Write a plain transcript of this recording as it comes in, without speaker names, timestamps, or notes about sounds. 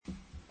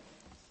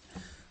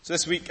So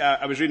this week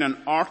I was reading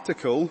an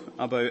article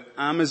about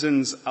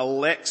Amazon's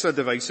Alexa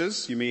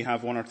devices. You may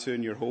have one or two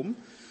in your home.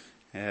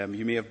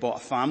 You may have bought a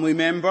family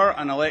member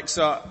an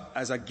Alexa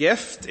as a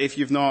gift if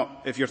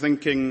you're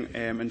thinking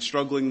and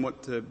struggling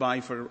what to buy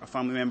for a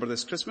family member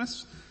this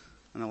Christmas.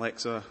 An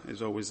Alexa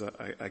is always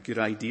a good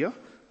idea,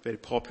 very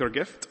popular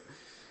gift.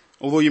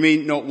 Although you may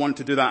not want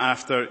to do that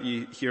after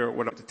you hear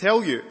what I have to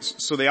tell you.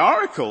 So the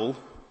article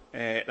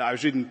that I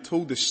was reading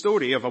told the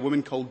story of a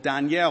woman called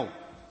Danielle.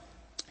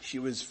 She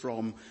was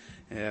from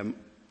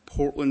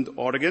Portland,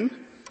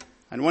 Oregon,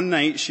 and one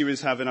night she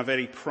was having a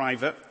very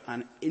private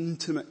and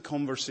intimate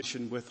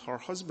conversation with her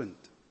husband.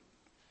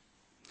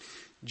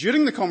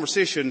 During the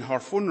conversation, her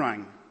phone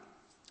rang.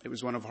 It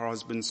was one of her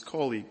husband's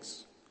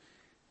colleagues,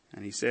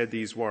 and he said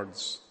these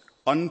words,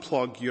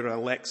 "Unplug your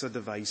Alexa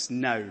device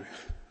now."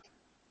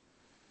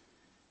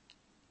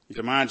 You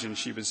can imagine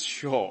she was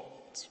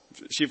shocked.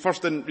 She at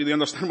first didn't really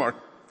understand what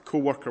her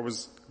co-worker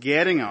was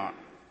getting at.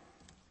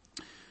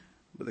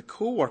 But the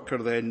co-worker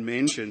then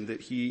mentioned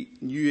that he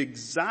knew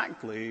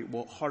exactly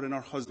what her and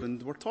her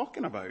husband were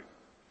talking about.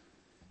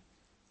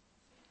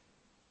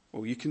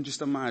 Well, you can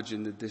just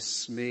imagine the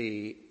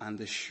dismay and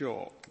the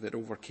shock that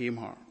overcame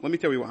her. Let me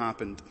tell you what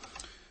happened.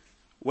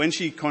 When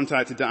she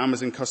contacted the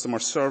Amazon customer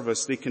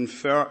service, they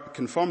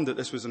confirmed that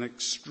this was an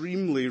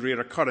extremely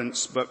rare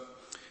occurrence, but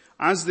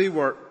as they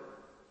were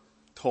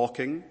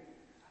talking,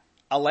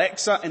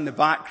 Alexa in the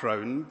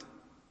background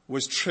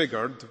was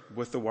triggered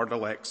with the word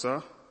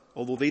Alexa.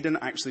 Although they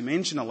didn't actually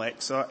mention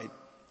Alexa,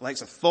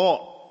 Alexa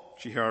thought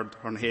she heard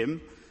her name,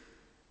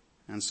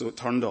 and so it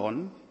turned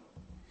on.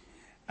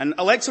 And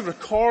Alexa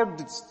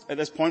at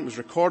this point was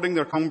recording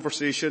their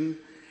conversation,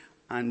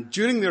 and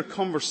during their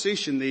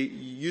conversation they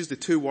used the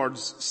two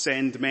words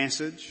send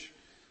message.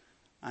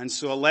 And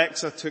so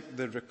Alexa took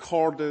the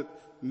recorded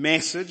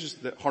message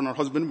that her and her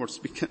husband were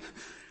speaking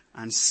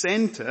and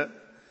sent it.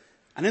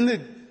 And in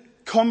the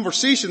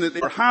conversation that they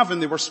were having,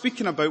 they were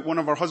speaking about one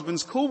of her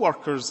husband's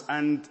co-workers,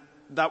 and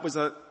that was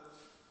a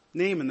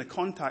name in the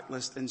contact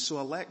list, and so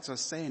Alexa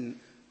sent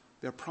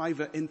their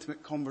private,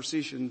 intimate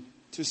conversation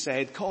to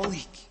said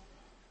colleague.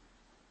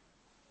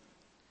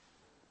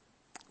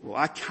 Well,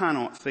 I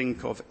cannot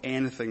think of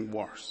anything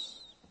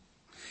worse.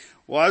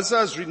 Well, as I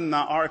was reading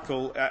that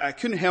article, I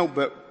couldn't help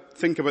but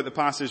think about the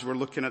passage we're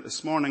looking at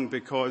this morning,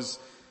 because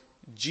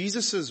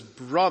Jesus'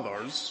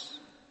 brothers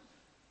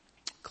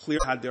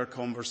clearly had their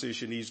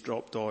conversation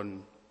eavesdropped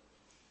on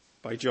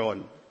by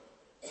John.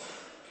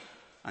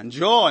 And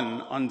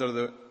John, under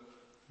the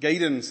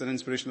guidance and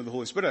inspiration of the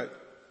Holy Spirit,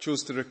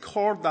 chose to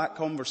record that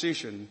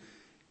conversation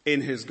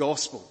in his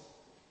gospel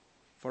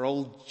for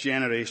all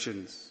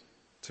generations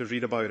to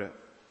read about it.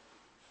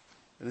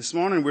 And this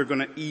morning we're going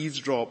to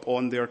eavesdrop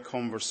on their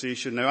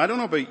conversation. Now, I don't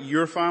know about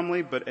your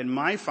family, but in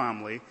my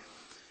family,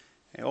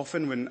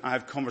 often when I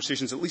have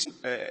conversations, at least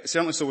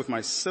certainly so with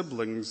my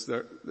siblings,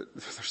 there's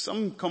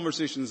some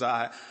conversations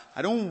I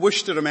don't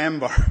wish to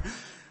remember.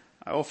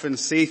 I often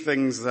say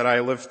things that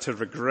I live to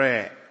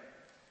regret.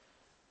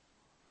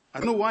 I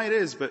don't know why it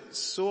is, but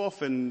so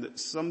often that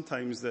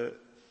sometimes the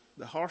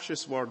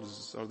harshest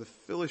words or the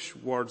foolish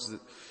words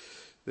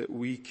that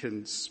we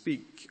can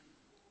speak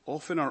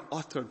often are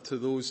uttered to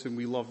those whom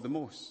we love the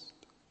most.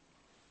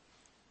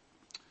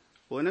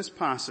 Well, in this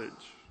passage,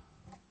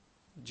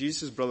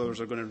 Jesus' brothers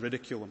are going to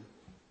ridicule him.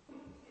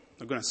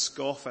 They're going to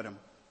scoff at him.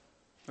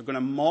 They're going to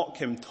mock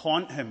him,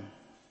 taunt him.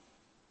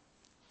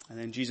 And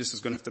then Jesus is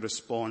going to have to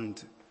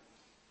respond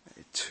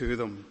to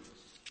them.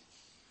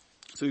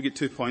 So we get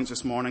 2 points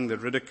this morning: the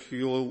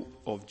ridicule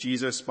of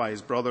Jesus by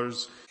his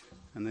brothers,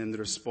 and then the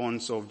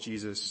response of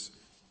Jesus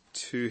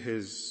to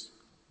his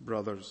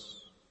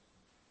brothers.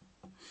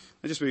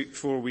 Now, just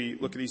before we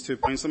look at these 2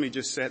 points, let me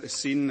just set the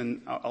scene,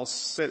 and I'll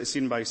set the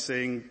scene by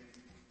saying,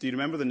 do you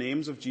remember the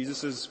names of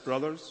Jesus'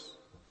 brothers?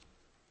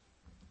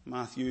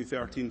 Matthew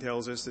 13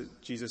 tells us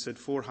that Jesus had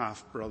 4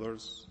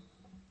 half-brothers: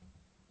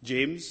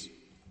 James,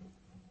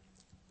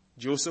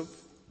 Joseph,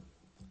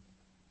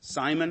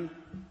 Simon,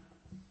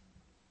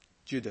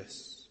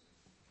 Judas.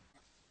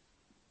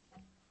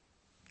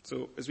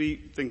 So as we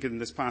think in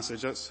this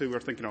passage, that's who we're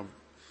thinking of: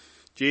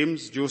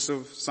 James,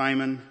 Joseph,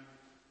 Simon,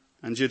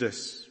 and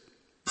Judas.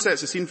 He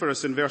sets the scene for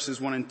us in verses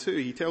 1 and 2.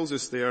 He tells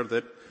us there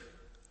that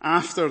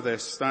after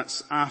this,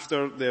 that's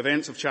after the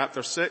events of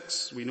chapter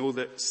 6, we know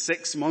that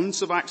 6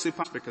 months have actually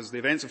passed, because the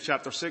events of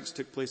chapter 6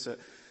 took place at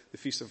the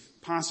Feast of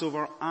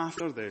Passover.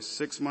 After this,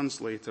 6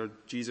 months later,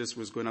 Jesus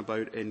was going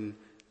about in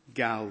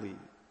Galilee.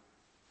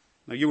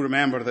 Now, you'll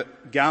remember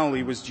that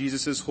Galilee was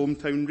Jesus'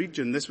 hometown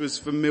region. This was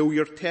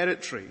familiar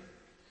territory.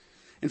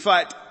 In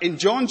fact, in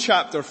John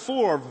chapter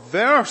 4,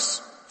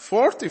 verse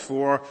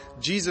 44,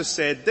 Jesus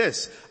said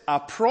this: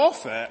 "A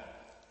prophet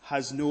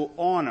has no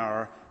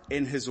honor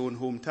in his own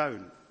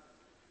hometown."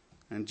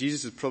 And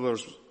Jesus'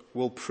 brothers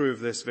will prove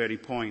this very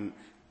point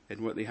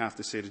in what they have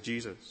to say to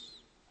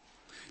Jesus.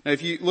 Now,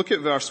 if you look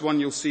at verse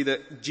 1, you'll see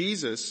that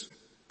Jesus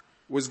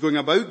was going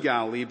about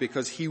Galilee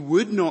because he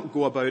would not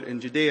go about in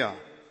Judea,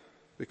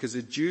 because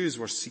the Jews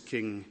were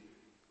seeking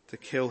to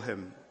kill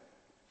him.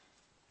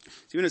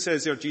 See, when it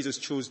says there, Jesus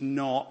chose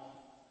not,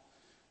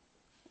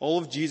 all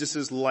of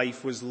Jesus'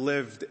 life was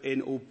lived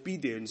in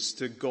obedience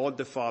to God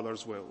the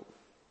Father's will.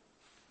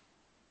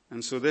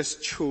 And so this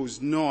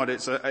chose not,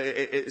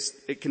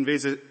 it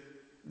conveys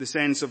the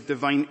sense of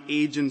divine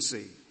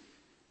agency.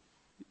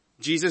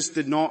 Jesus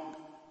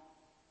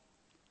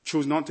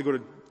chose not to go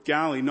to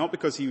Galilee, not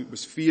because he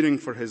was fearing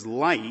for his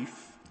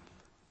life,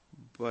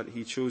 but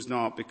he chose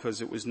not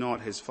because it was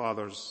not his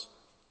Father's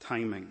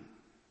timing.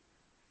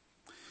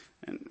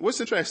 And what's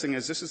interesting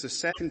is this is the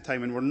second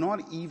time, and we're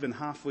not even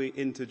halfway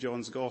into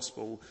John's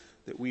Gospel,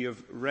 that we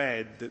have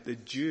read that the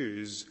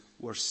Jews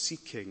were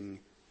seeking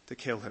to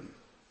kill him.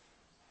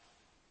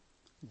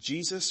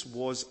 Jesus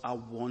was a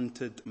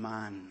wanted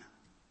man.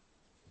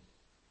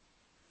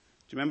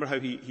 Do you remember how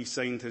he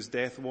signed his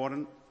death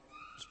warrant?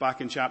 It was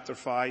back in chapter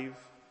 5.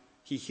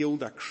 He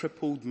healed a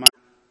crippled man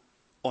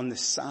on the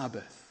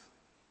Sabbath.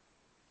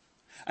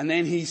 And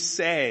then he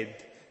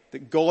said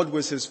that God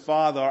was his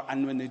Father,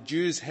 and when the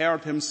Jews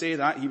heard him say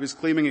that, he was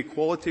claiming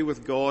equality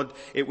with God.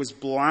 It was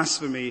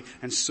blasphemy,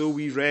 and so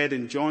we read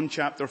in John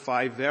chapter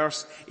 5,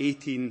 verse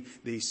 18,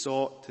 they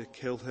sought to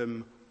kill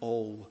him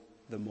all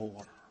the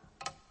more.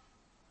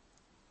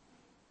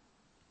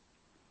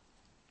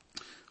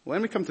 Well,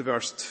 then we come to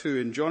verse 2,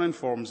 and John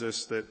informs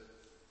us that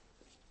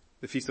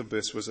the Feast of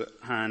Booths was at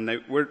hand. Now,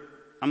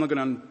 I'm not going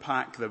to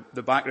unpack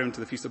the background to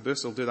the Feast of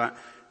Booths. I'll do that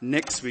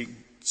next week.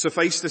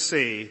 Suffice to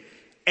say,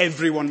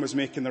 everyone was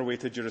making their way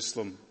to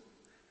Jerusalem.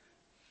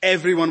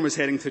 Everyone was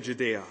heading to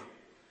Judea,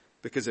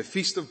 because the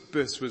Feast of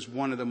Booths was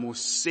one of the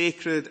most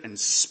sacred and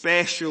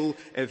special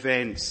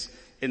events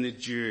in the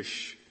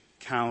Jewish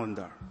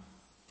calendar.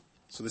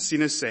 So the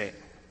scene is set.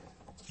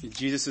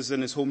 Jesus is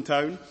in his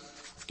hometown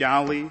of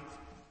Galilee.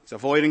 He's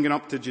avoiding going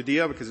up to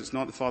Judea because it's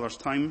not the Father's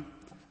time.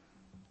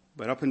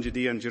 But up in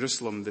Judea and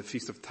Jerusalem, the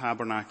Feast of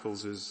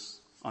Tabernacles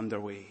is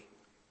underway.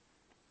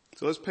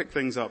 So let's pick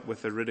things up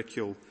with the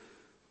ridicule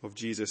of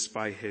Jesus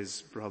by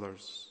his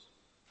brothers.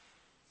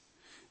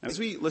 Now, as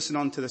we listen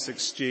on to this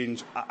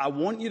exchange, I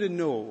want you to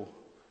know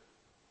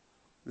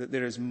that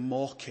there is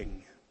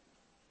mocking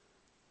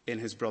in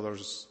his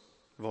brothers'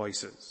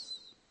 voices.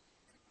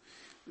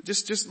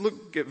 Just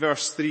look at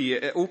verse 3.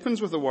 It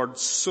opens with the word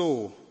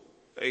so.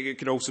 It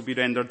could also be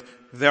rendered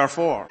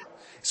therefore.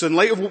 So in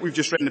light of what we've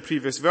just read in the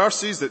previous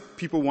verses, that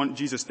people want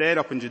Jesus dead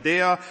up in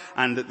Judea,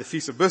 and that the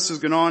Feast of Booths has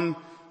gone on,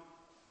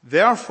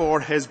 therefore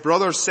his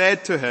brothers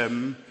said to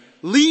him,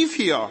 leave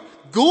here,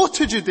 go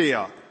to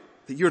Judea,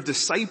 that your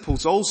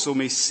disciples also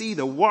may see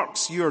the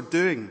works you're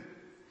doing.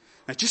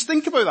 Now just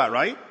think about that,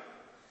 right?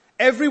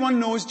 Everyone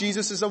knows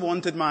Jesus is a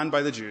wanted man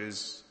by the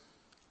Jews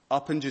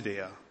up in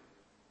Judea.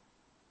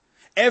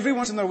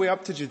 Everyone's on their way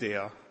up to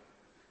Judea.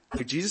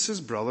 And Jesus'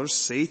 brothers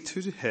say to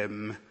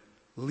him,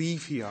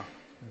 leave here,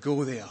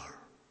 go there.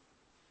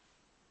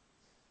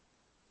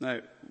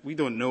 Now, we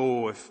don't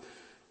know if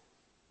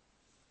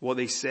what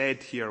they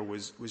said here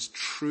was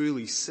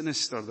truly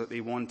sinister, that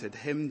they wanted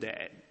him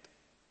dead.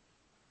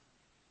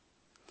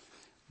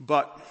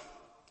 But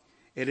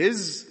it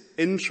is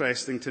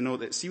interesting to note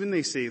that see when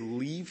they say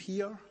leave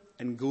here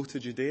and go to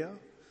Judea,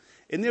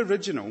 in the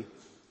original,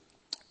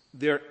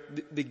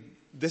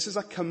 this is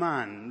a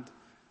command,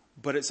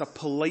 but it's a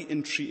polite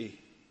entreaty.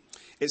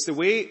 It's the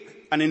way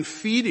an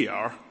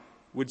inferior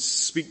would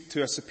speak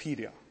to a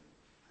superior.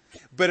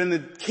 But in the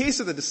case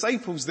of the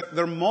disciples,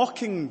 they're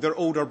mocking their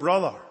older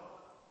brother.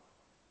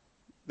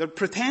 They're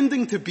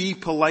pretending to be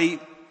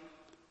polite.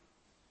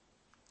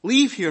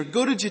 Leave here,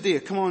 go to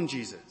Judea, come on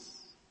Jesus.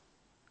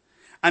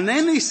 And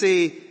then they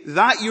say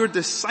that your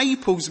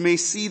disciples may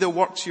see the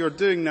works you're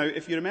doing. Now,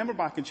 if you remember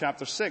back in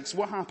chapter 6,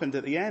 what happened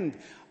at the end?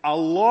 A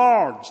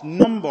large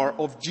number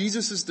of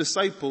Jesus'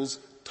 disciples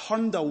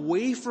turned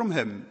away from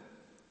him,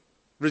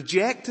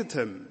 rejected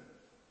him.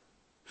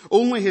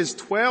 Only his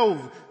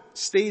 12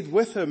 stayed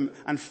with him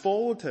and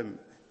followed him.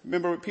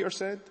 Remember what Peter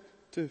said?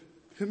 To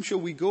whom shall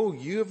we go?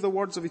 You have the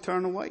words of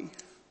eternal life.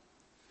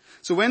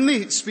 So when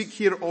they speak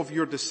here of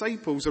your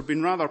disciples, they're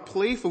being rather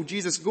playful.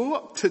 Jesus, go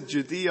up to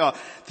Judea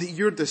that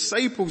your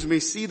disciples may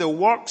see the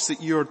works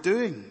that you're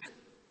doing.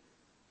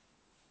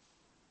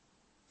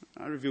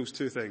 That reveals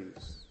two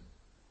things.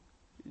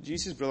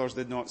 Jesus' brothers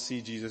did not see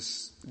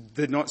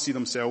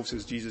themselves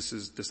as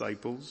Jesus'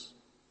 disciples.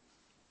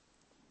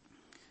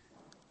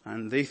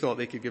 And they thought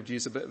they could give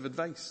Jesus a bit of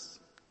advice.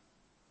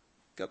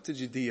 Go up to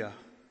Judea.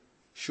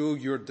 Show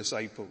your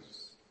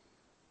disciples.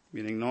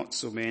 Meaning not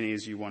so many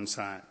as you once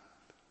had.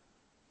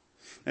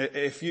 Now,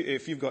 if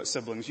you've got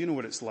siblings, you know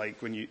what it's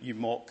like when you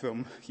mock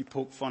them, you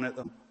poke fun at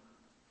them.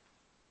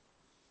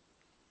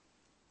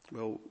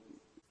 Well,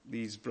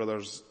 these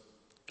brothers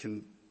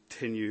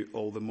continue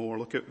all the more.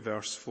 Look at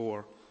verse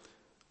 4.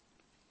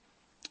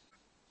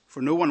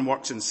 For no one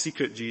works in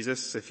secret,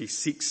 Jesus, if he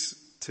seeks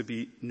to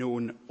be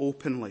known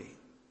openly.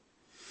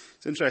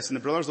 It's interesting, the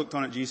brothers looked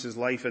on at Jesus'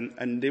 life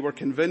and they were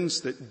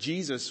convinced that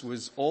Jesus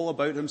was all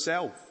about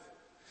himself.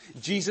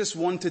 Jesus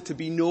wanted to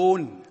be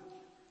known.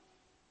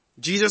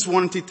 Jesus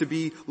wanted to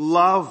be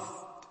loved.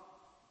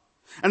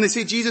 And they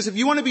say, Jesus, if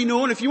you want to be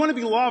known, if you want to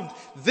be loved,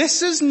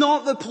 this is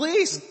not the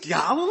place.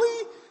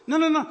 Galilee?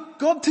 No.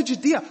 Go up to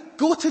Judea.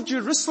 Go to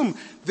Jerusalem.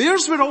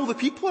 There's where all the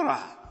people are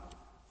at.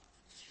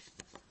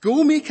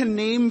 Go make a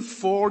name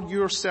for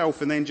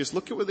yourself, and then just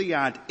look at what they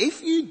add.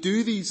 If you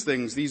do these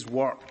things, these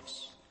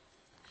works,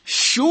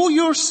 show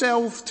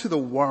yourself to the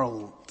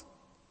world.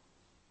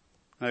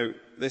 Now,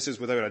 this is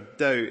without a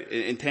doubt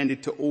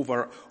intended to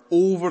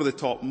over the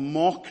top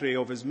mockery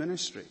of his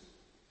ministry.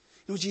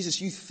 You know,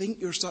 Jesus, you think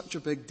you're such a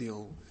big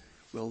deal.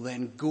 Well,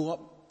 then go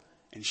up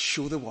and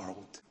show the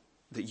world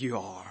that you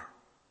are.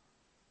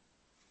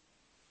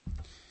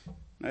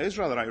 Now, it is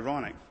rather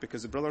ironic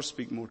because the brothers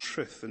speak more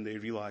truth than they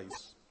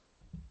realize.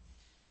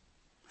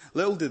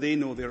 Little do they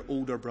know their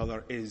older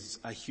brother is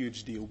a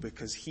huge deal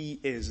because he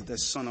is the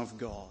Son of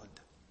God.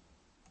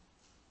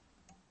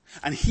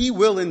 And he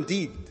will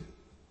indeed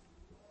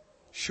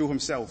show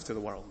himself to the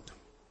world.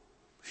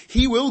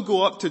 He will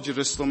go up to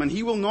Jerusalem and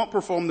he will not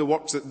perform the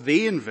works that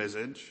they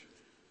envisage.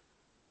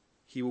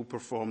 He will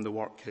perform the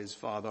work his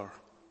Father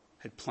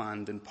had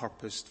planned and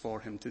purposed for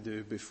him to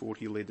do before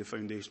he laid the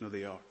foundation of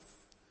the earth.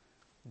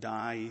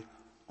 Die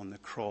on the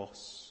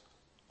cross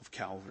of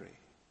Calvary.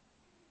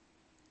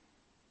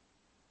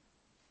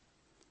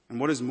 And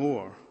what is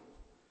more,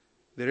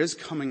 there is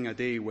coming a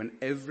day when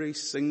every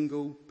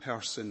single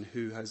person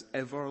who has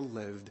ever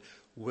lived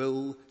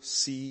will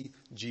see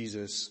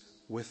Jesus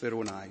with their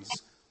own eyes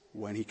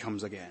when he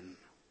comes again.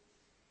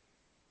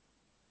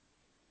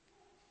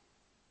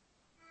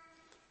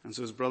 And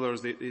so his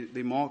brothers,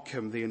 they mock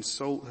him, they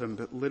insult him,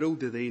 but little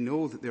do they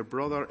know that their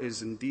brother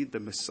is indeed the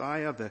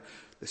Messiah, the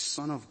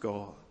Son of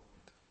God.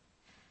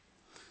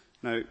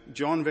 Now,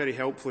 John very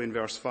helpfully in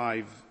verse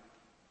 5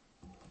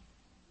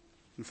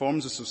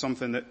 informs us of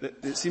something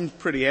that seems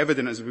pretty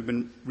evident as we've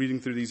been reading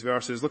through these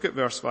verses. Look at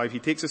verse 5. He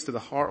takes us to the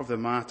heart of the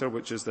matter,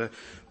 which is the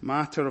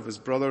matter of his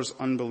brothers'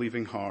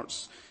 unbelieving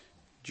hearts.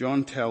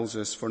 John tells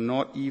us, for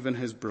not even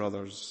his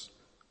brothers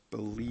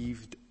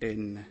believed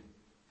in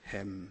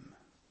him.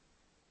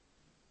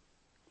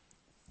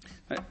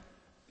 Now,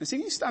 see,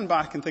 you stand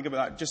back and think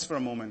about that just for a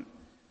moment.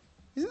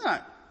 Isn't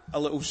that a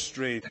little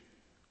strange?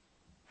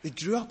 They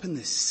grew up in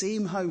the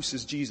same house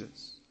as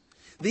Jesus.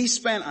 They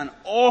spent an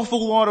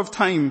awful lot of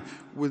time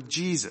with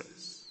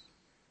Jesus.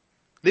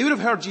 They would have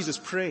heard Jesus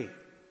pray.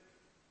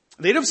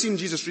 They'd have seen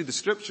Jesus read the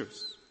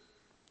scriptures.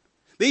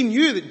 They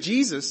knew that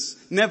Jesus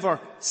never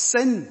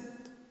sinned.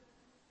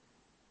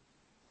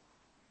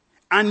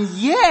 And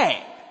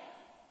yet,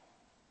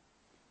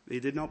 they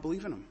did not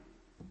believe in him.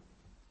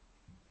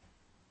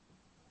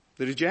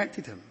 They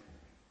rejected him.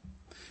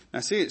 Now,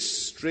 I say it's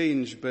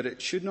strange, but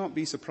it should not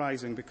be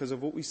surprising because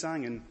of what we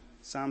sang in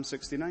Psalm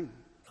 69.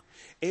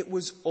 It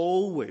was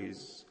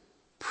always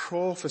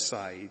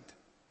prophesied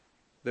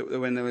that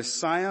when the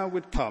Messiah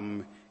would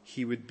come,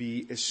 he would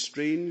be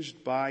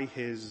estranged by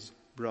his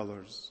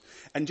brothers.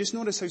 And just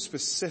notice how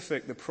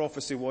specific the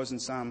prophecy was in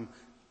Psalm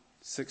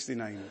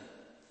 69.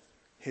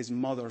 His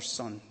mother's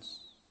sons.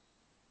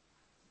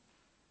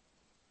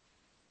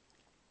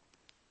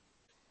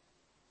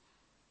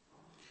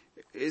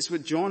 It's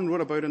what John wrote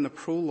about in the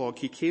prologue.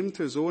 He came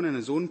to his own and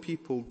his own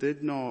people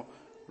did not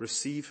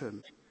receive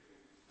him.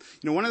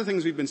 You know, one of the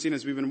things we've been seeing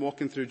as we've been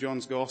walking through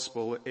John's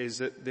gospel is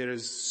that there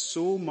is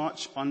so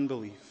much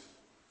unbelief.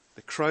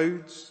 The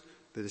crowds,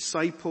 the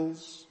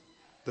disciples,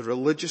 the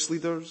religious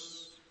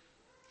leaders.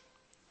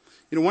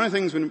 You know, one of the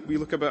things when we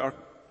look about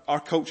our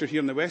culture here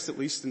in the West, at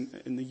least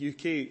in the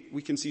UK,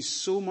 we can see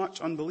so much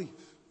unbelief.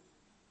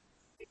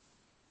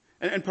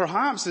 And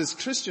perhaps as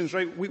Christians,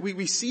 right,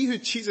 we see who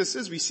Jesus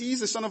is. We see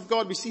he's the Son of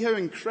God. We see how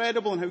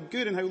incredible and how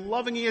good and how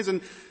loving he is.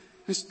 And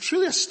it's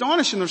truly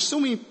astonishing. There's so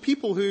many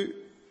people who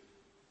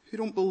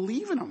don't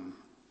believe in him.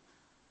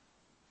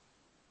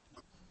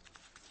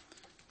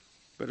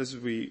 But as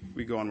we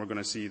go on, we're going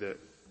to see that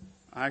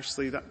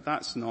actually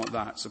that's not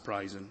that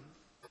surprising.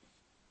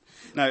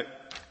 Now,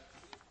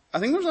 I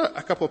think there's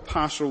a couple of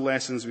pastoral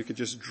lessons we could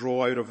just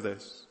draw out of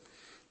this.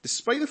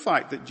 Despite the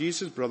fact that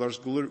Jesus' brothers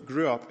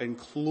grew up in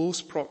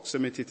close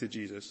proximity to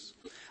Jesus,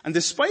 and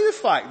despite the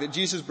fact that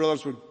Jesus'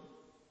 brothers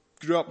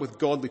grew up with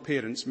godly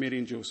parents, Mary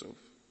and Joseph,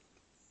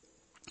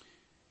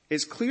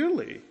 it's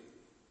clearly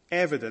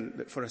evident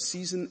that for a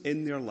season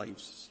in their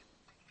lives,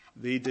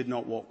 they did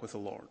not walk with the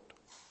Lord.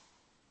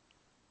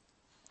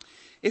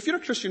 If you're a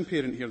Christian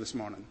parent here this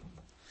morning,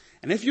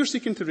 and if you're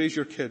seeking to raise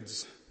your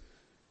kids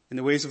in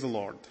the ways of the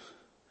Lord,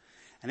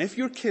 and if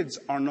your kids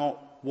are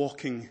not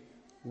walking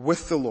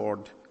with the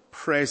Lord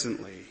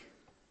presently,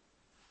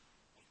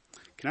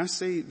 can I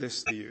say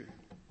this to you?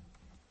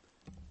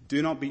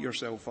 Do not beat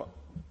yourself up.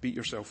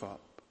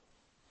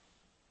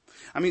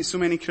 I meet so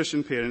many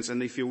Christian parents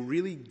and they feel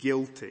really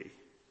guilty,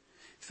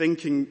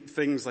 thinking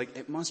things like,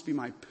 it must be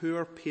my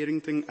poor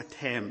parenting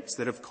attempts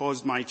that have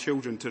caused my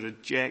children to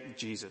reject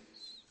Jesus.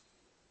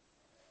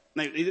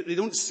 Now, they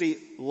don't say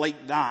it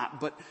like that,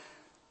 but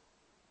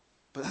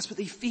that's what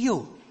they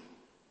feel.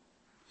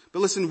 But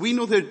listen, we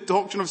know the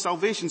doctrine of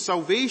salvation.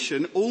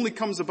 Salvation only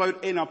comes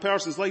about in a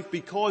person's life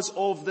because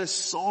of the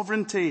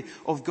sovereignty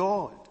of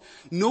God.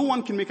 No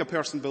one can make a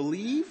person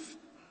believe,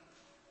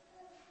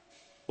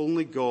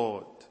 Only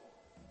God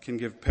can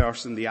give a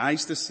person the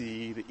eyes to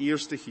see, the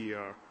ears to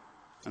hear,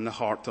 and the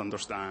heart to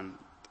understand.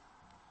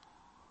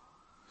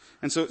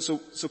 And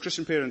so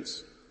Christian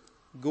parents,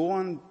 go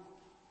on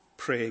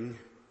praying,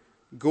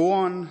 go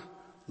on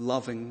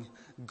loving,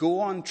 go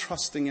on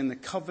trusting in the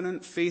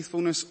covenant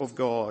faithfulness of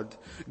God,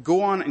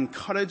 go on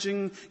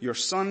encouraging your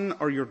son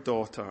or your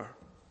daughter.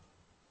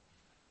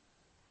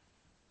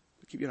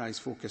 Keep your eyes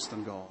focused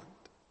on God.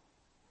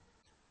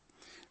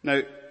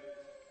 Now,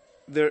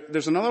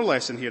 there's another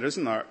lesson here,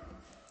 isn't there?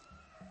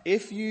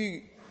 If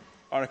you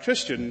are a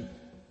Christian,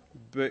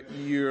 but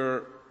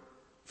your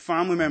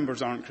family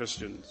members aren't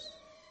Christians,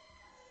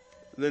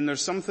 then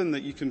there's something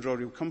that you can draw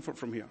real comfort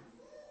from here.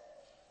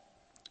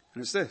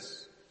 And it's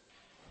this.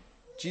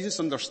 Jesus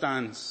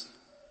understands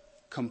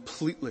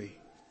completely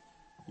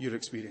your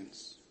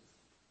experience.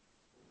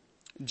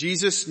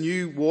 Jesus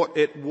knew what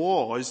it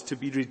was to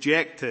be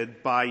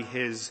rejected by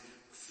his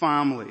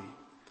family.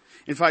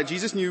 In fact,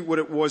 Jesus knew what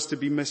it was to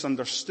be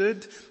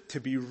misunderstood, to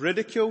be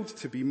ridiculed,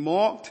 to be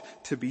mocked,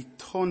 to be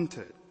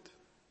taunted.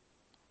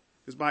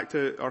 It goes back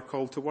to our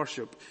call to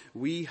worship.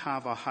 We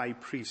have a high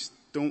priest,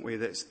 don't we,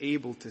 that's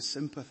able to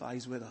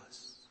sympathize with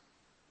us.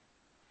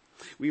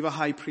 We have a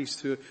high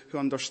priest who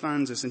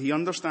understands us, and he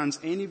understands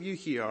any of you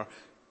here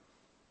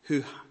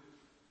who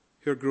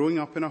are growing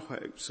up in a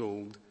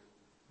household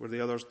where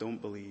the others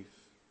don't believe.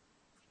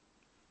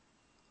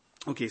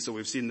 Okay, so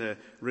we've seen the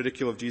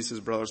ridicule of Jesus'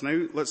 brothers.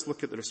 Now let's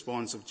look at the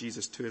response of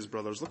Jesus to his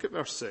brothers. Look at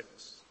verse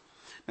 6.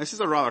 Now, this is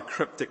a rather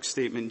cryptic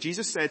statement.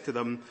 Jesus said to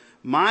them,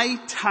 "My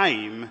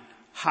time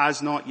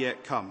has not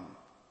yet come,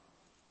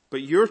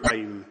 but your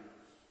time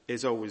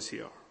is always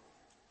here."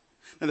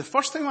 Now the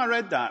first time I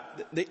read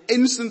that, the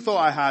instant thought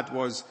I had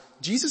was,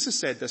 Jesus has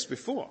said this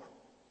before.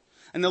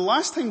 And the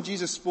last time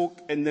Jesus spoke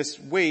in this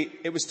way,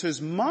 it was to his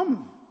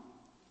mum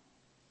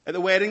at the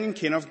wedding in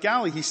Cana of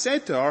Galilee. He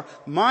said to her,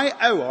 "My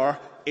hour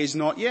is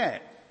not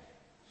yet."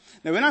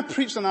 Now when I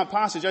preached on that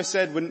passage, I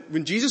said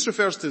when Jesus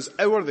refers to his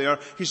hour there,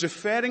 he's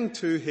referring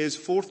to his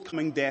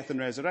forthcoming death and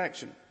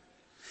resurrection.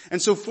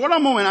 And so for a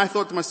moment I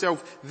thought to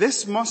myself,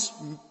 this must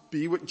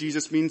be what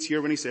Jesus means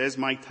here when he says,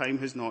 "My time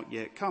has not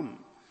yet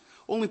come."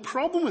 Only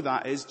problem with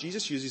that is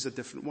Jesus uses a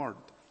different word.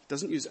 He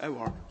doesn't use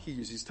hour, he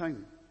uses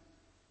time.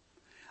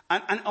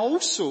 And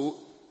also,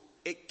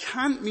 it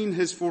can't mean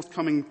his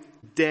forthcoming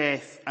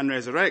death and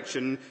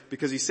resurrection,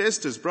 because he says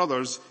to his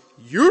brothers,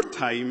 your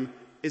time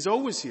is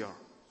always here.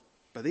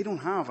 But they don't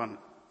have a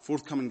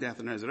forthcoming death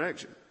and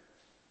resurrection.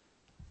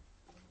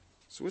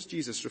 So what's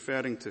Jesus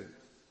referring to?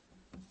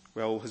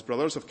 Well, his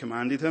brothers have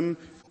commanded him,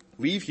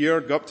 leave here,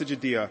 go up to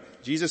Judea.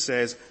 Jesus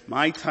says,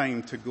 my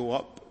time to go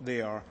up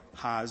there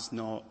has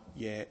not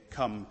yet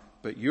come,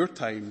 but your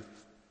time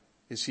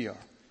is here.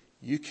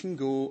 You can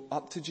go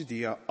up to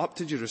Judea, up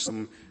to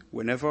Jerusalem,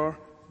 whenever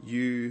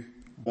you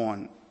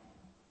want.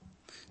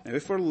 Now,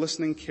 if we're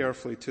listening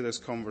carefully to this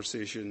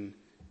conversation,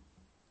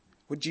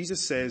 what Jesus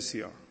says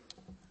here,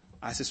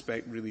 I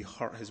suspect really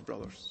hurt his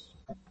brothers.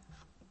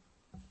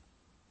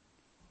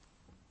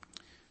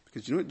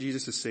 Because you know what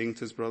Jesus is saying to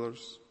his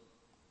brothers?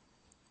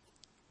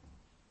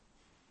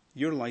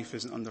 Your life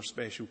isn't under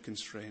special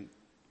constraint.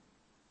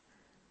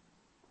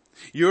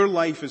 Your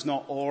life is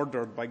not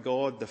ordered by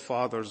God the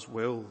Father's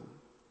will.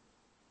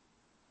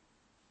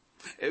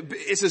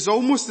 It's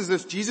almost as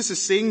if Jesus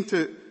is saying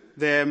to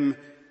them,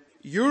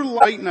 your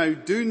life right now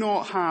do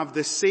not have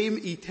the same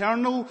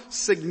eternal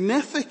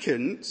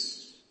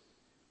significance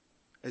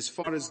as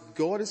far as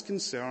God is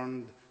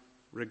concerned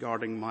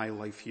regarding my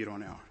life here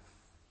on earth.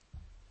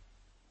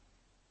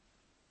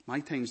 My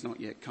time's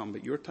not yet come,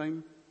 but your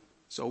time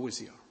is always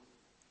here.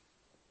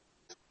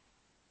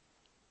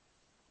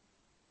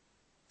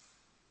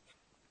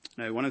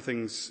 Now, one of the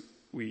things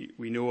we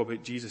know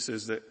about Jesus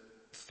is that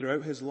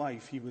throughout his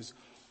life, he was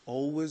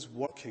always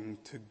working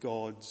to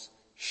God's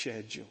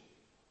schedule.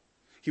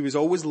 He was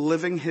always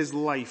living his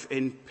life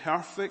in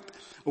perfect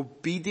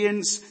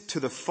obedience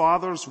to the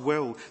Father's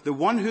will. The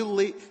one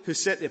who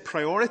set the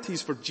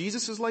priorities for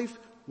Jesus' life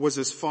was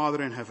his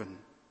Father in heaven.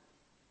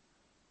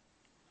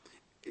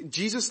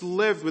 Jesus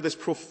lived with this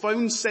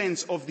profound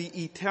sense of the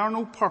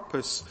eternal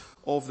purpose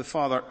of the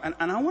Father. And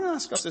I want to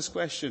ask us this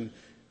question.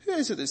 Who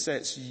is it that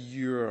sets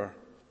your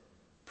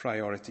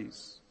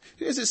priorities?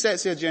 Who is it that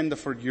sets the agenda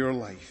for your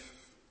life?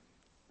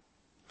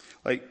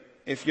 Like,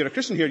 if you're a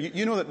Christian here,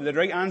 you know that the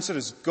right answer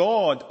is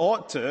God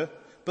ought to,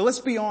 but let's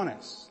be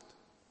honest.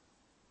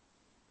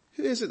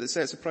 Who is it that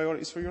sets the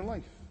priorities for your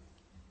life?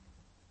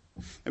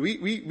 And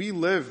we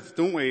live,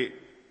 don't we,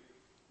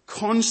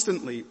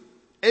 constantly,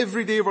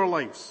 every day of our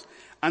lives.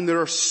 And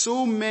there are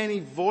so many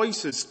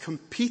voices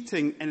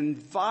competing and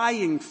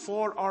vying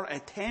for our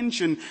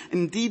attention,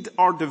 indeed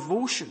our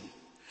devotion.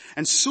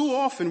 And so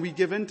often we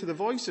give in to the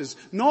voices,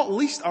 not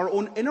least our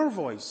own inner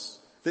voice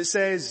that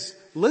says,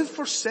 live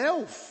for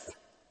self.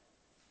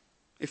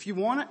 If you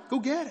want it, go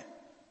get it.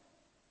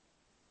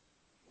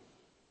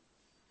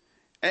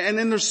 And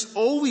then there's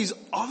all these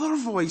other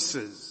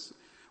voices,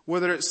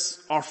 whether it's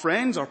our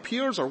friends, our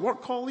peers, our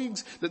work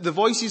colleagues, the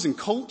voices in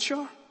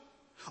culture,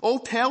 all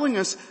telling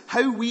us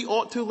how we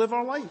ought to live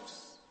our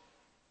lives.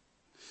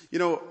 You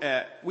know,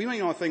 we might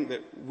not think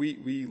that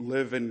we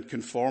live in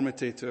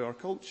conformity to our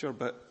culture,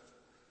 but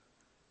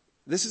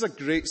this is a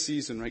great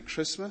season, right?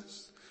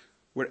 Christmas,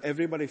 where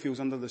everybody feels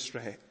under the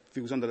stress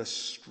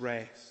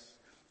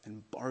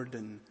and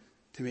burden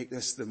to make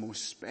this the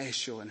most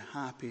special and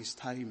happiest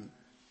time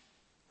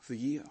of the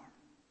year.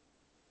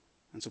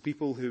 And so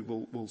people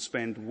who will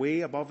spend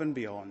way above and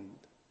beyond.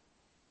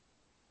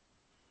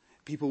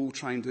 People will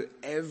try and do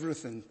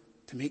everything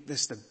to make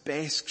this the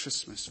best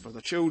Christmas for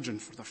their children,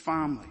 for their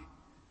family.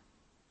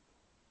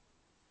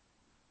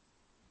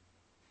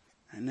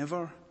 And it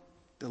never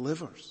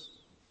delivers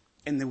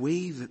in the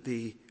way that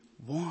they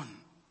want.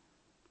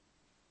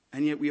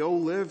 And yet we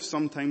all live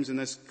sometimes in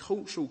this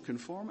cultural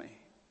conformity.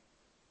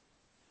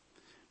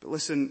 But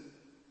listen,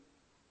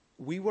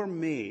 we were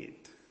made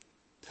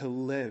to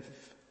live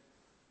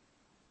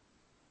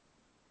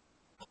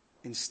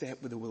in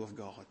step with the will of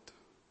God.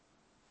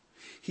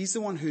 He's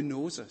the one who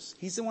knows us.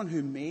 He's the one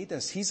who made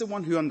us. He's the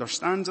one who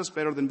understands us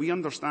better than we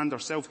understand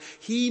ourselves.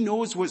 He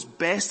knows what's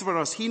best for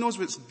us. He knows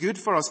what's good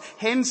for us.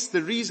 Hence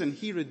the reason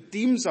He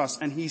redeems us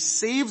and He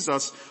saves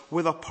us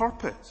with a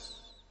purpose.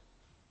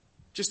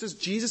 Just as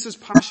Jesus'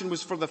 passion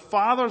was for the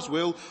Father's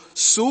will,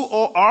 so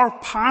ought our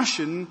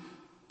passion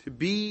to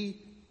be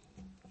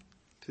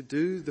to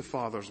do the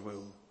Father's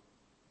will.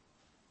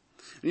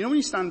 And you know when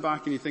you stand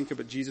back and you think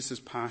about Jesus'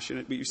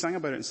 passion, but you sang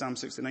about it in Psalm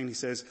 69, He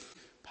says,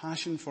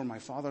 passion for my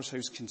Father's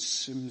house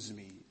consumes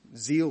me.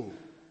 Zeal.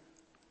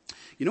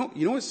 You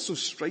know what's so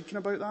striking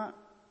about that?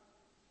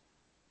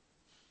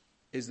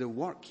 Is the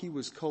work He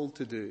was called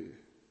to do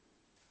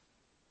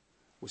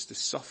was to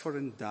suffer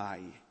and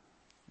die,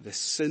 the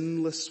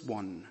sinless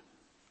one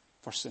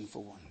for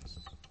sinful ones.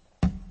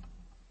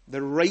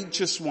 The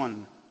righteous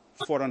one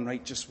for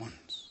unrighteous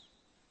ones.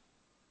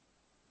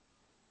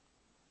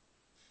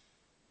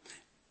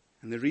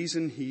 And the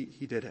reason he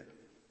did it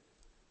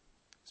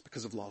is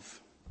because of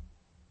love.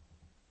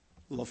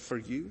 Love for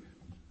you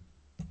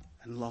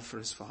and love for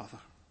His Father.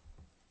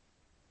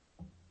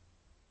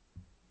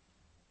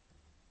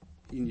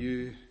 He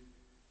knew,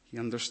 He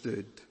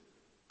understood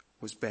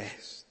what's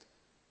best.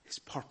 His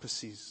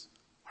purposes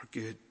are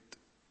good.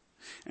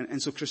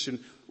 And so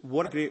Christian,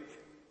 what a great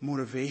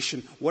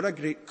motivation, what a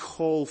great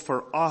call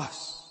for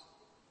us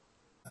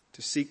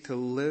to seek to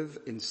live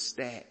in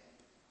step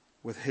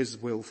with His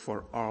will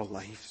for our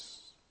lives.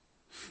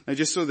 Now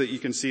just so that you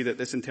can see that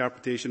this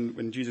interpretation,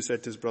 when Jesus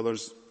said to His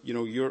brothers, you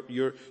know,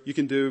 you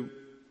can do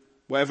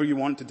whatever you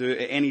want to do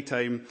at any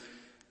time,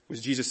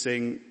 was Jesus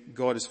saying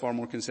God is far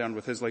more concerned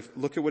with His life.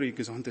 Look at what He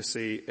goes on to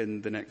say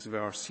in the next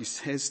verse. He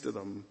says to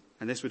them,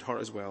 and this would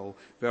hurt as well,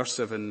 verse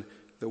 7,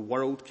 the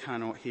world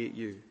cannot hate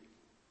you,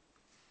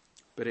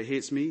 but it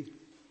hates me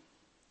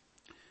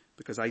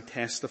because I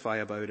testify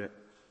about it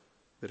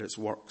that its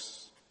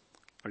works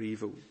are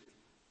evil.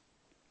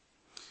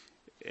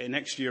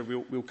 Next year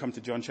we'll come to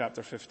John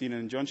chapter 15,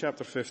 and in John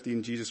chapter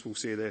 15 Jesus will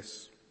say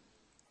this: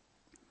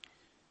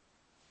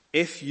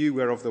 if you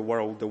were of the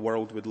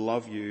world would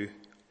love you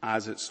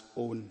as its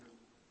own.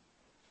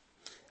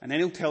 And then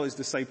He'll tell His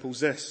disciples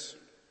this: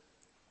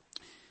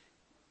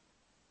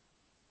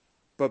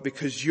 but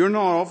because you're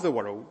not of the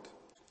world,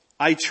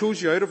 I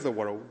chose you out of the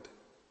world,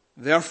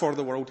 therefore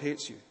the world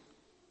hates you.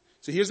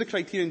 So here's the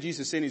criterion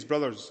Jesus saying to His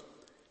brothers: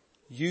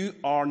 you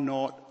are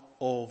not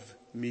of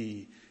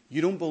me.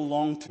 You don't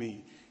belong to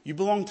me. You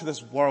belong to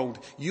this world.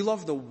 You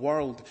love the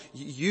world.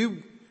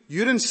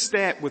 You're in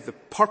step with the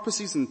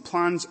purposes and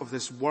plans of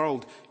this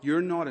world.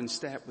 You're not in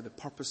step with the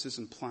purposes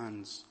and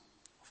plans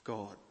of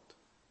God.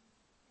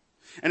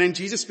 And then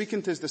Jesus,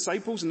 speaking to His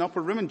disciples in the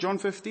upper room in John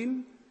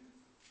 15,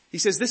 He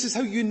says, this is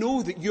how you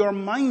know that you are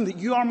mine, that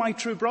you are my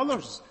true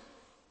brothers.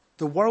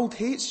 The world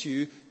hates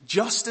you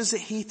just as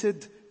it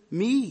hated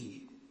me.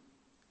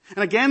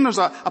 And again, there's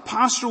a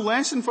pastoral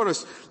lesson for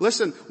us.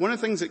 Listen, one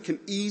of the things that can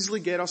easily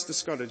get us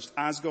discouraged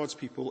as God's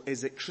people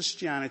is that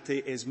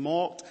Christianity is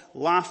mocked,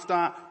 laughed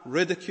at,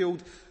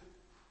 ridiculed,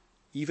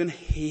 even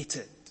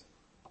hated.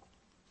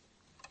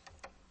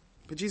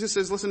 But Jesus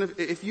says, listen,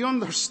 if you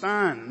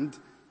understand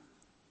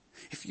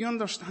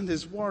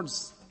His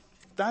words,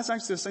 that's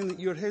actually a sign that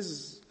you're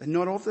His and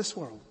not of this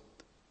world.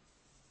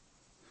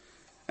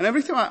 And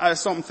every time I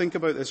stop and think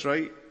about this,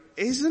 right,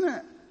 isn't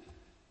it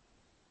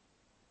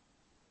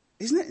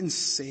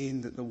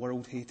insane that the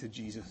world hated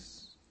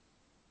Jesus?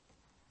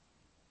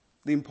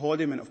 The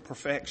embodiment of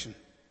perfection.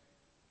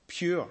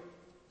 Pure,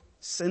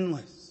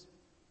 sinless,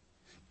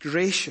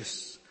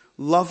 gracious,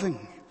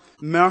 loving,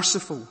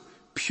 merciful,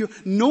 pure.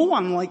 No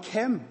one like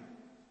Him.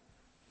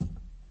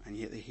 And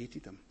yet they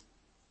hated Him.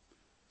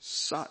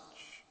 Such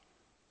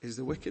is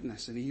the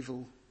wickedness and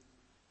evil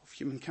of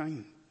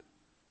humankind.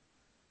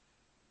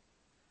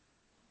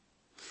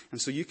 And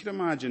so you can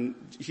imagine,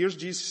 here's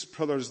Jesus'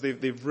 brothers,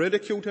 they've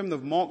ridiculed Him,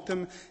 they've mocked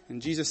Him,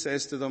 and Jesus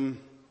says to them,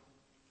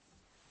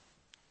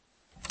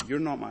 you're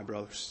not my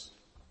brothers.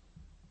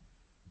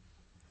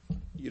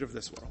 You're of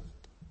this world.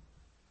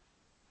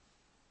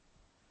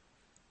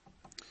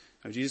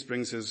 Now Jesus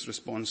brings his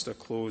response to a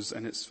close,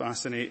 and it's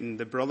fascinating.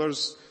 The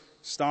brothers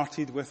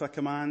started with a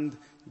command.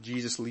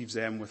 Jesus leaves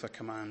them with a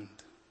command.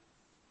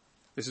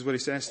 This is what he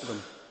says to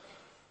them.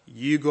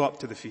 You go up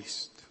to the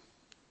feast.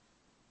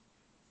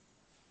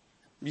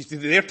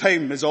 Their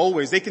time is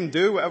always, they can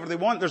do whatever they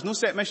want. There's no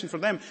set mission for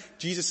them.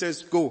 Jesus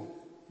says, go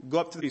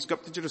up to the feast, go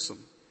up to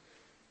Jerusalem.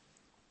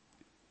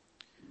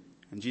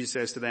 And Jesus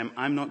says to them,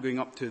 I'm not going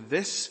up to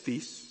this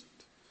feast,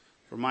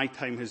 for my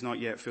time has not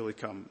yet fully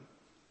come.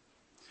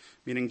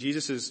 Meaning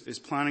Jesus is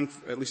planning,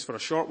 at least for a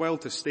short while,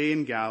 to stay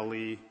in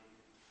Galilee.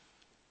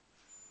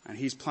 And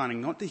he's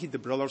planning not to heed the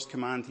brother's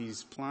command,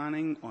 he's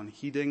planning on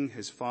heeding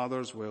his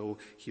Father's will.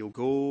 He'll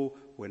go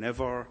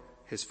whenever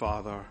his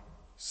Father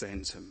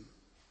sends him.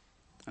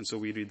 And so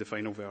we read the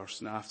final verse.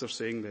 And after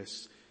saying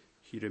this,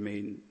 he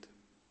remained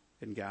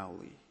in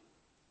Galilee.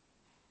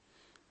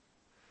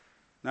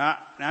 Now,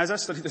 as I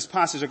studied this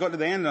passage, I got to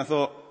the end and I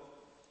thought,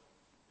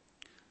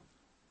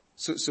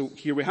 so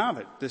here we have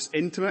it. This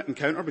intimate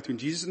encounter between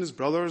Jesus and his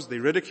brothers. They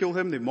ridicule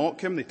him, they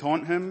mock him, they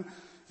taunt him.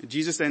 And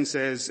Jesus then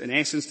says, in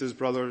essence to his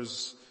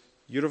brothers,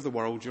 you're of the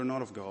world, you're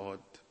not of God.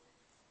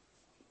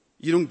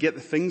 You don't get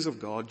the things of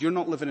God. You're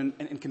not living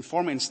in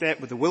conformity, in step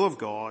with the will of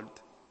God.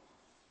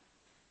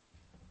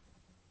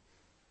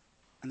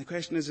 And the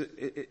question is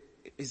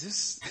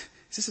this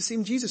the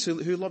same Jesus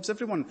who loves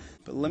everyone?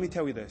 But let me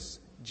tell you this.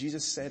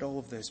 Jesus said all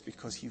of this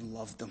because he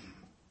loved them.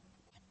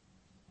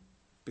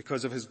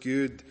 Because of his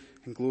good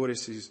and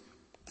glorious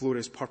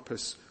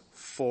purpose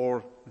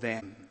for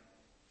them.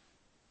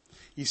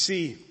 You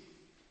see,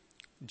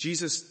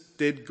 Jesus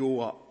did go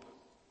up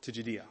to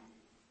Judea.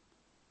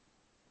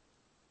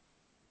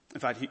 In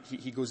fact,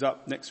 he goes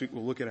up, next week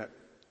we'll look at it,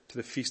 to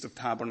the Feast of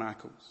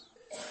Tabernacles.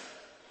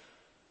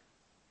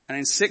 And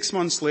then 6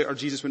 months later,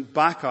 Jesus went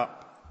back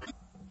up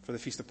for the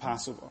Feast of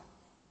Passover.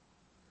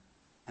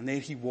 And there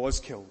he was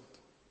killed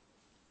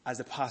as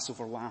the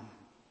Passover lamb.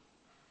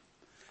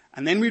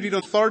 And then we read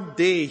on the third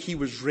day he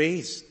was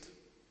raised.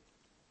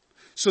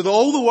 So that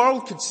all the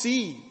world could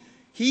see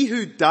he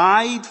who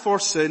died for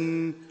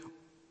sin,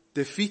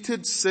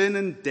 defeated sin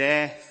and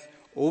death,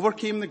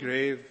 overcame the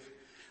grave.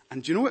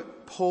 And do you know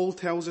what Paul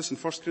tells us in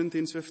 1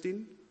 Corinthians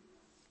 15?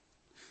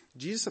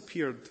 Jesus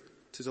appeared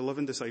to his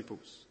 11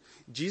 disciples.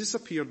 Jesus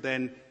appeared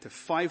then to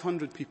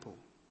 500 people.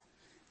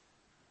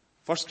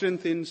 1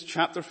 Corinthians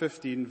chapter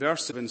 15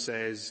 verse 7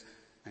 says,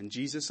 and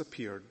Jesus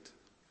appeared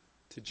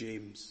to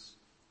James,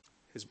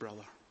 his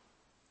brother.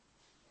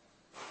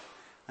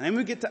 And then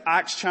we get to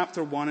Acts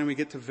chapter 1 and we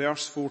get to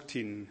verse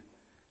 14.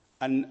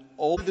 And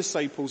all the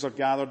disciples are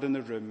gathered in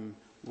the room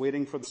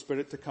waiting for the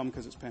Spirit to come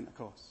because it's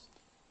Pentecost.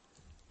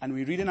 And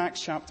we read in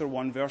Acts chapter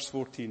 1 verse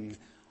 14,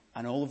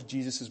 and all of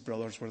Jesus'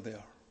 brothers were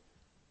there.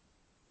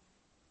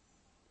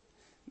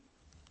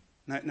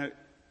 Now,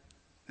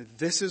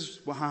 this is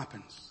what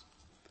happens.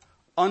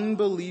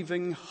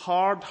 Unbelieving,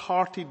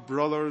 hard-hearted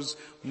brothers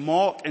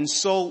mock,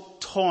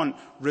 insult, taunt,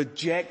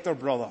 reject their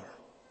brother.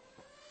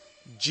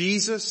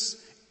 Jesus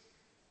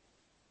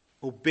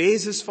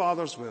obeys his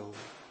Father's will,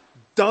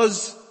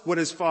 does what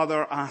his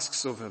Father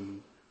asks of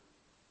him,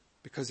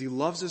 because he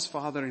loves his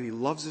Father and he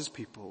loves his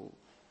people,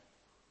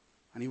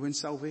 and he wins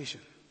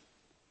salvation.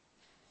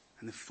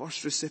 And the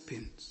first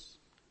recipients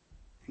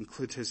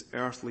include his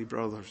earthly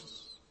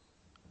brothers.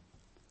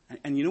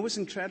 And you know what's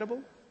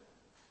incredible?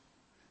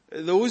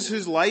 Those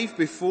whose life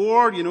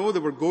before, they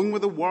were going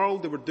with the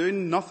world, they were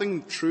doing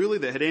nothing truly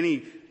that had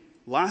any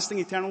lasting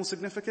eternal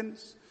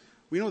significance.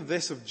 We know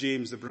this of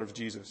James, the brother of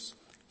Jesus.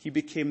 He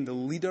became the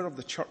leader of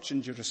the church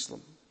in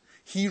Jerusalem.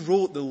 He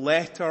wrote the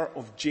letter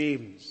of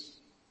James.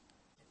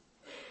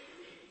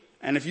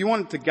 And if you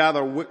want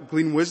to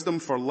glean wisdom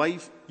for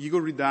life, you go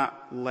read that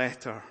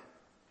letter.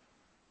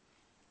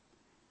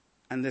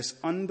 And this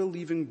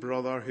unbelieving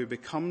brother who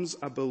becomes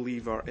a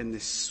believer in the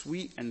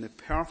sweet and the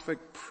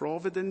perfect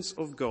providence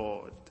of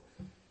God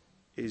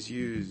is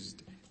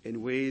used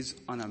in ways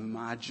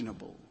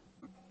unimaginable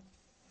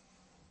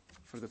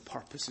for the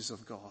purposes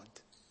of God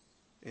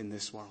in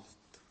this world.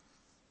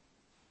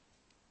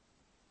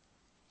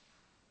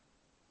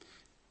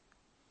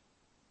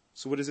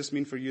 So what does this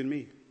mean for you and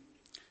me?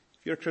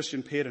 If you're a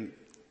Christian parent,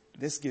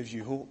 this gives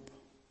you hope.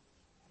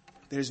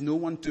 There's no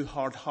one too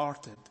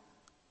hard-hearted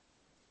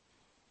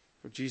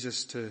for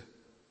Jesus to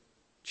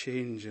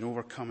change and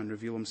overcome and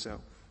reveal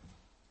himself.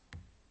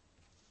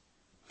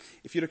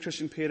 If you're a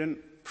Christian parent,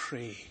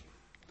 pray.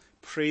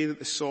 Pray that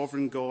the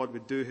sovereign God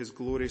would do his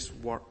glorious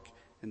work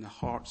in the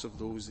hearts of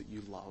those that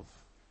you love.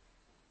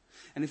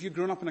 And if you've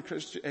grown up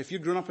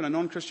in a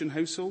non-Christian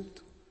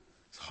household,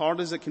 as hard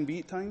as it can be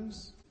at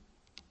times,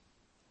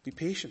 be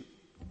patient.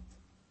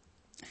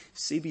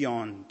 See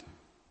beyond.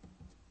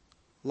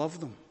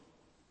 Love them.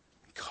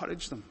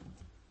 Encourage them.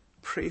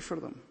 Pray for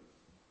them.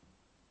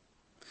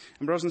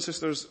 And brothers and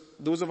sisters,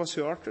 those of us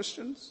who are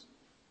Christians,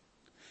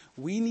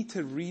 we need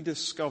to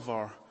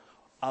rediscover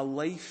a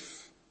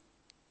life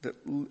that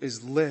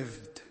is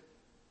lived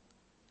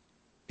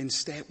in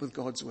step with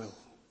God's will.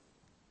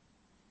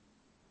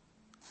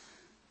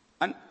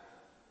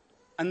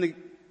 And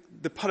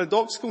the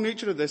paradoxical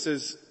nature of this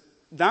is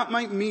that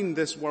might mean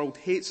this world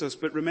hates us,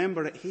 but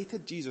remember, it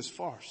hated Jesus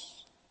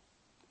first.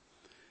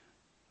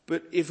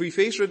 But if we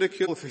face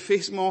ridicule, if we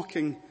face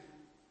mocking,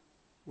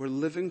 we're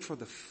living for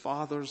the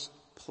Father's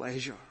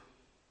pleasure.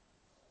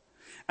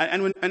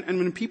 And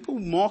when people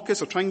mock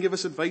us or try and give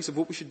us advice of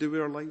what we should do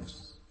with our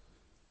lives,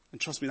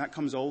 and trust me, that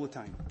comes all the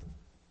time,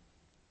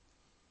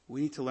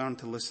 we need to learn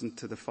to listen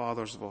to the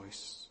Father's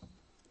voice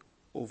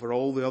over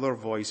all the other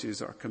voices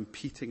that are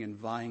competing and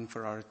vying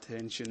for our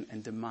attention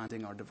and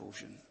demanding our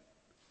devotion.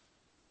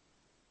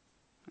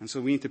 And so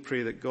we need to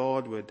pray that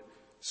God would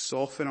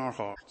soften our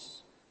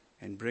hearts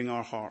and bring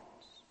our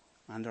hearts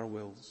and our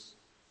wills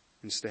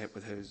in step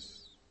with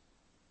His.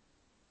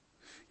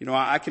 You know,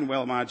 I can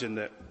well imagine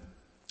that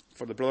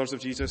for the brothers of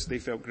Jesus, they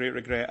felt great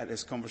regret at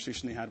this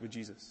conversation they had with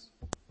Jesus.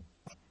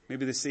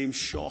 Maybe the same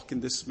shock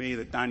and dismay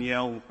that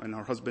Danielle and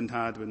her husband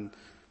had when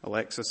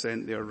Alexa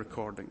sent their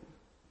recording.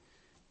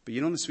 But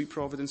you know, in the sweet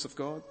providence of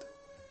God,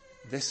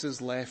 this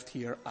is left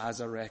here as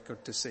a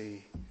record to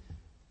say,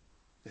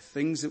 the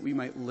things that we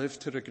might live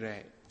to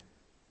regret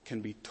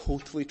can be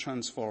totally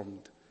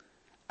transformed.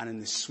 And in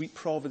the sweet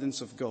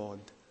providence of God,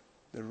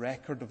 the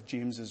record of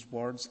James's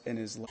words in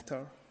his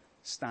letter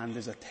stand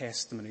as a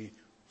testimony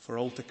for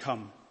all to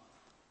come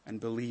and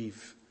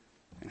believe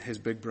in his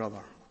big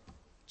brother,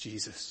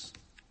 Jesus.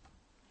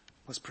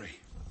 Let's pray.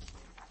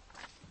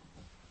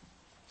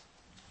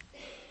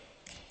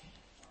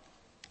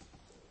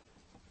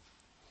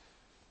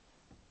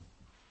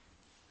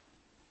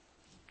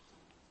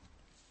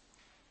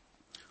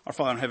 Our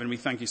Father in heaven, we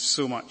thank you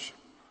so much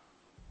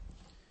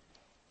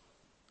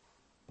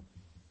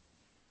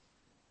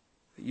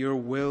that your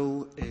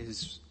will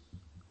is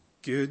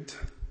good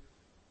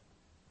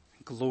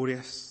and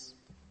glorious.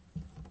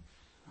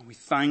 And we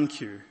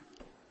thank you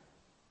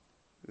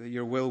that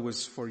your will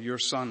was for your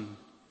Son,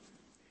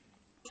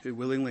 who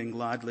willingly and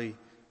gladly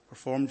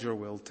performed your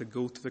will to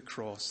go to the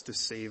cross to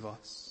save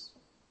us.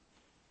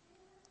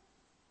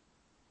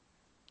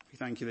 We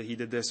thank you that he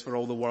did this for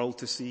all the world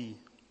to see.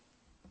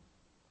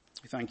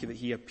 We thank you that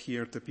he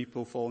appeared to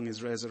people following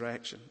his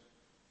resurrection.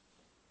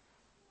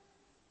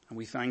 And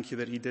we thank you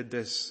that he did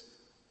this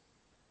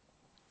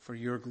for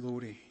your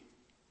glory.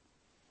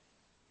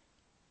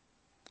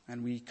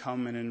 And we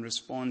come and in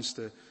response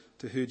to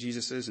who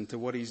Jesus is and to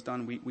what he's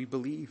done, we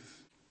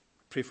believe.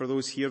 Pray for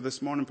those here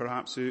this morning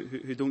perhaps who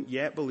don't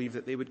yet believe,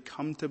 that they would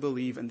come to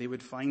believe and they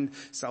would find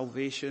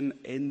salvation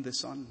in the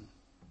Son.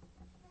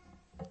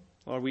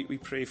 Lord, we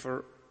pray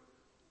for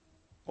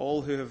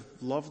all who have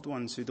loved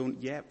ones who don't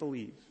yet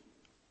believe.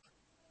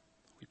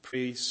 We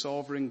pray,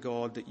 sovereign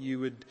God, that you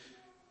would,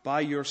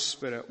 by your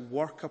Spirit,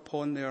 work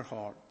upon their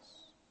hearts.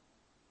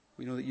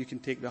 We know that you can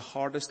take the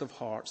hardest of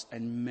hearts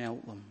and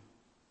melt them.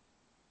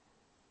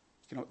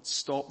 You cannot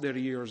stop their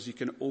ears. You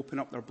can open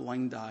up their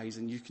blind eyes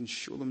and you can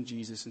show them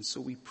Jesus. And so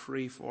we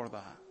pray for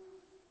that.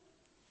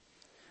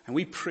 And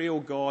we pray, oh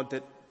God,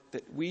 that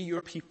we,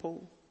 your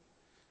people,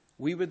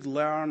 we would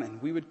learn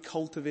and we would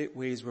cultivate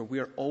ways where we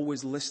are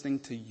always listening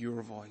to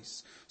your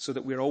voice, so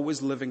that we're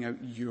always living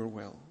out your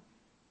will.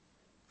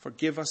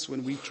 Forgive us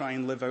when we try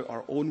and live out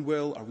our own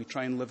will, or we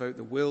try and live out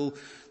the will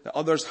that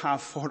others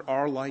have for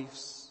our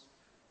lives.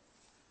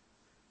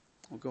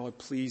 Oh God,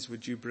 please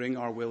would you bring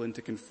our will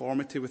into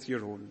conformity with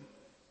your own.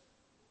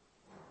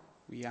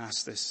 We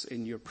ask this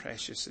in your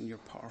precious and your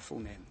powerful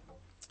name.